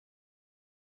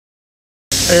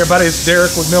Hey everybody, it's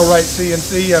Derek with MillRight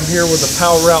CNC. I'm here with the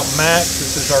Power Route Max.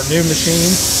 This is our new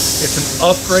machine. It's an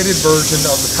upgraded version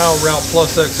of the Power Route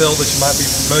Plus XL that you might be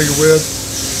familiar with.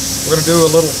 We're going to do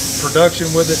a little production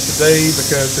with it today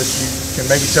because, as you can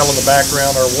maybe tell in the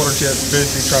background, our water jet's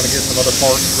busy trying to get some other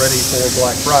parts ready for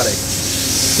Black Friday.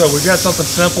 So we've got something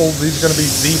simple. These are going to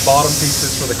be the bottom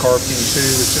pieces for the Carve King 2.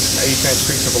 It's just an 1/8 inch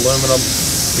piece of aluminum.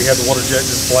 We had the water jet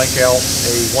just blank out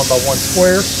a 1x1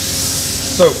 square.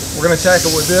 So we're going to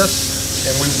tackle with this,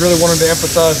 and we really wanted to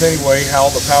emphasize anyway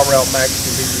how the Power Route Max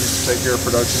can be used to take care of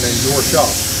production in your shop.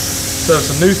 So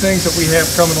some new things that we have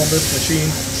coming on this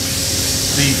machine: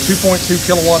 the 2.2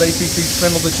 kilowatt APC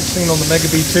spindle that you've seen on the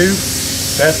Mega B2,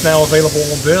 that's now available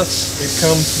on this. It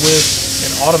comes with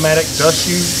an automatic dust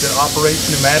chute that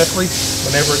operates pneumatically.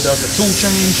 Whenever it does a tool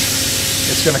change,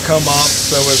 it's going to come up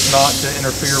so as not to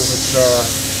interfere with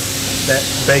that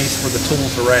base where the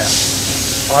tools are at.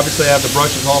 Obviously I have the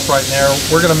brushes off right now.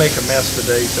 We're going to make a mess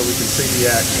today so we can see the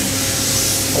action.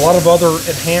 A lot of other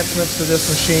enhancements to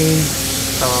this machine,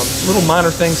 little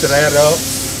minor things that add up,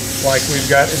 like we've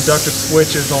got inductive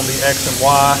switches on the X and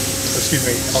Y,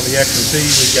 on the X and Z.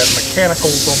 We've got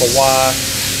mechanicals on the Y,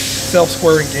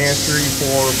 self-squaring gantry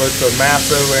for both the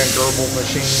Masso and Gerbil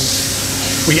machines.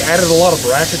 We added a lot of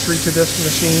bracketry to this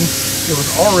machine. It was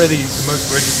already the most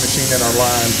rigid machine in our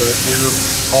line, but we're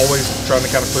always trying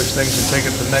to kind of push things and take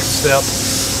it to the next step.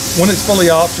 When it's fully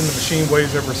optioned, the machine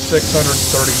weighs over 630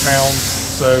 pounds.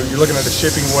 So you're looking at a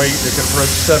shipping weight that can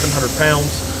approach 700 pounds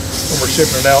when we're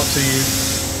shipping it out to you.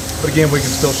 But again, we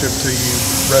can still ship to you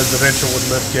residential with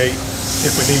liftgate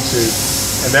if we need to.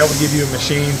 And that would give you a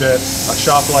machine that a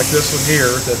shop like this one here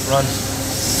that runs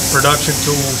production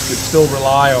tools could still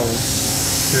rely on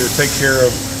to take care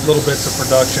of little bits of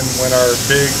production when our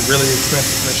big, really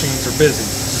expensive machines are busy.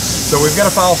 So we've got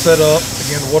a file set up.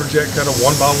 Again, the water jet cut a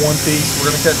 1x1 piece. We're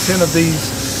going to cut 10 of these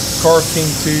Carve King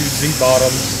 2 Z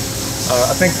bottoms.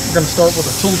 I think we're going to start with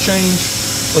a tool change.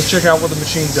 Let's check out what the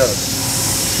machine does.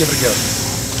 Give it a go.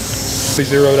 We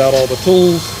zeroed out all the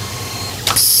tools.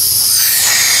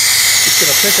 It's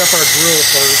going to pick up our drill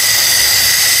first.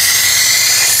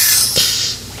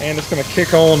 And it's going to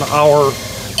kick on our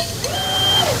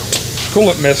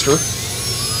coolant mister.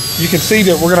 You can see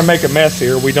that we're going to make a mess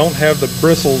here. We don't have the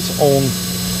bristles on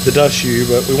the dust chute,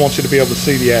 but we want you to be able to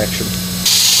see the action.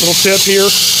 Little tip here: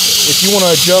 if you want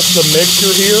to adjust the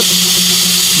mixture here,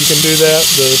 you can do that.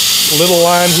 The little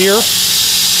line here,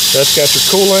 that's got your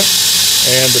coolant,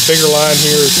 and the bigger line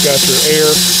here has got your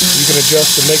air. You can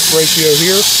adjust the mix ratio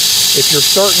here. If you're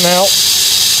starting out,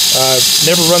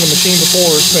 never run the machine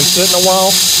before, it's been sitting a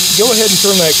while, go ahead and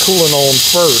turn that coolant on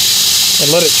first and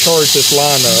let it charge this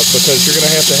line up, because you're going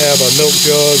to have a milk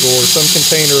jug or some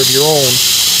container of your own,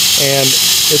 and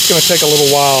it's going to take a little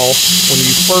while when you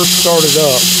first start it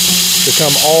up to come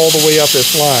all the way up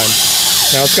this line.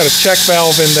 Now it's got a check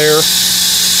valve in there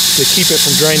to keep it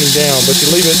from draining down, but you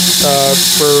leave it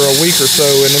for a week or so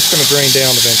and it's going to drain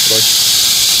down eventually.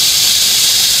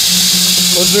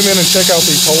 Let's zoom in and check out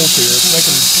these holes here. It's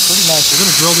making pretty nice. We're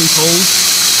going to drill these holes,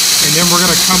 and then we're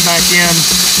going to come back in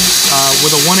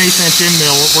with a 1/8 inch end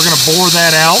mill. We're going to bore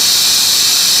that out,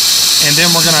 and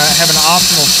then we're going to have an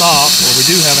optional stop, or we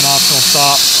do have an optional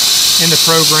stop in the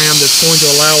program that's going to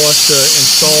allow us to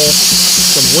install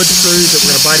some wood screws that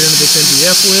we're going to bite into this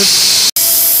MDF with.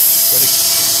 Ready?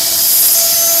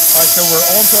 All right, so we're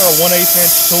onto our 1/8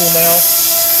 inch tool now.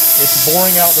 It's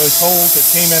boring out those holes. It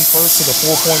came in first with a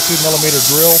 4.2 millimeter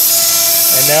drill,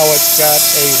 and now it's got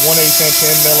a 1/8 inch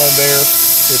end mill in there.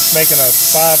 It's making a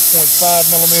 5.5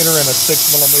 millimeter and a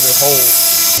 6 millimeter hole.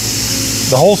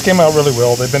 The holes came out really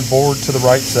well. They've been bored to the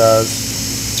right size.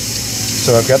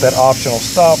 So I've got that optional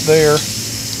stop there.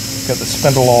 Got the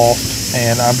spindle off,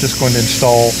 and I'm just going to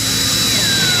install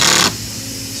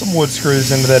some wood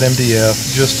screws into that MDF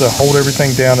just to hold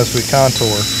everything down as we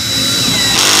contour.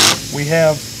 We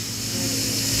have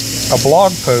a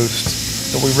blog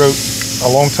post that we wrote a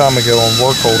long time ago on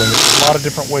work holding. There's a lot of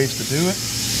different ways to do it.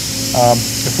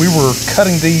 If we were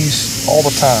cutting these all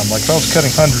the time, like if I was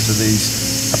cutting hundreds of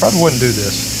these, I probably wouldn't do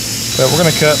this. But we're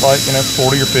going to cut like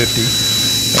 40 or 50,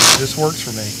 and this works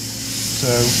for me.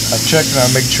 So I've checked and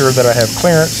I'm making sure that I have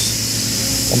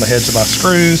clearance on the heads of my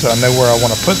screws. I know where I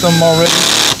want to put them already,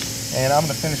 and I'm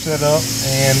going to finish that up,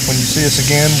 and when you see us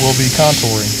again, we'll be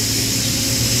contouring.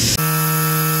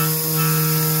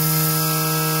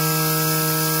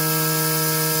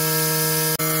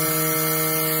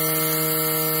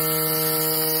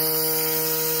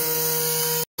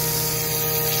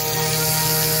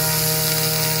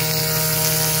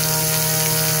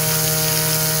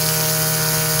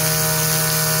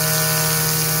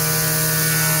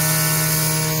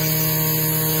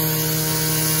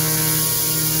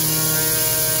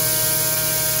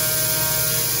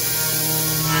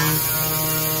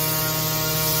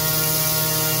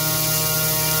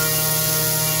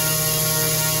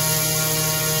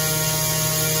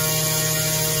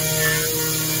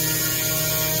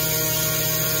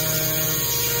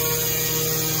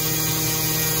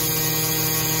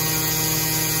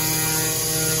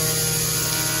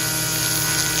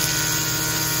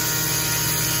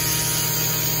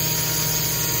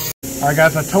 All right,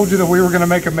 guys, I told you that we were going to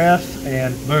make a mess,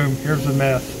 and boom, here's the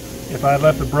mess. If I had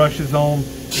left the brushes on,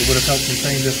 it would have helped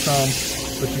contain this some.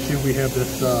 But you see we have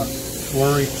this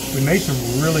slurry. We made some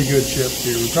really good chips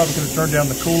here. We probably could have turned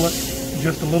down the coolant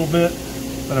just a little bit,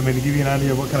 but I mean, to give you an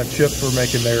idea of what kind of chips we're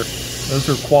making there, those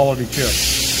are quality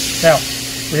chips. Now,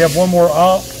 we have one more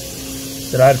op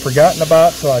that I had forgotten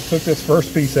about, so I took this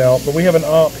first piece out, but we have an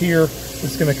op here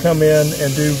that's going to come in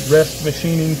and do rest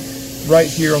machining right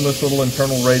here on this little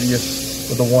internal radius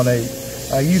with a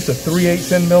 1/8. I used a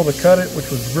 3/8 end mill to cut it, which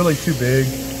was really too big.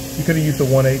 You could have used a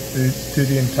 1/8 to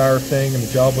the entire thing and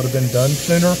the job would have been done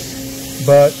sooner.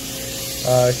 But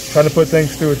trying to put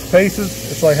things through its paces,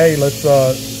 it's like, hey, let's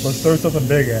throw something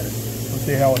big at it. Let's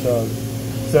see how it does.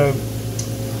 So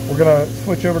we're gonna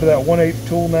switch over to that 1/8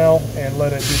 tool now and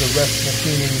let it do the rest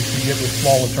machining to get this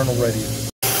small internal radius.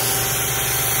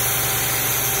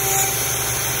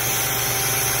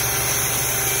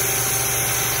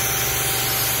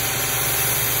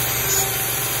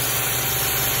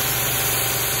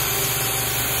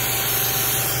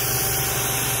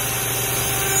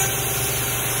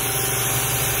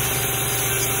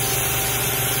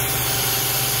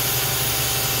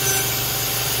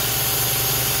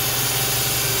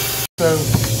 So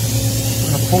we're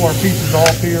going to pull our pieces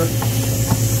off here.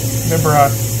 Remember,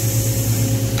 I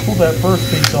pulled that first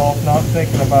piece off not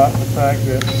thinking about the fact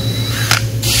that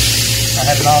I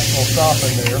had an optional stop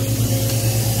in there.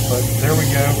 But there we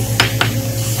go.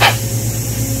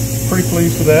 Pretty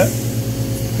pleased with that.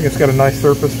 I think it's got a nice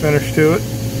surface finish to it.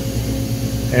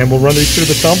 And we'll run these through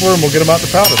the tumbler and we'll get them out to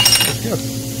powder. Let's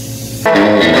go.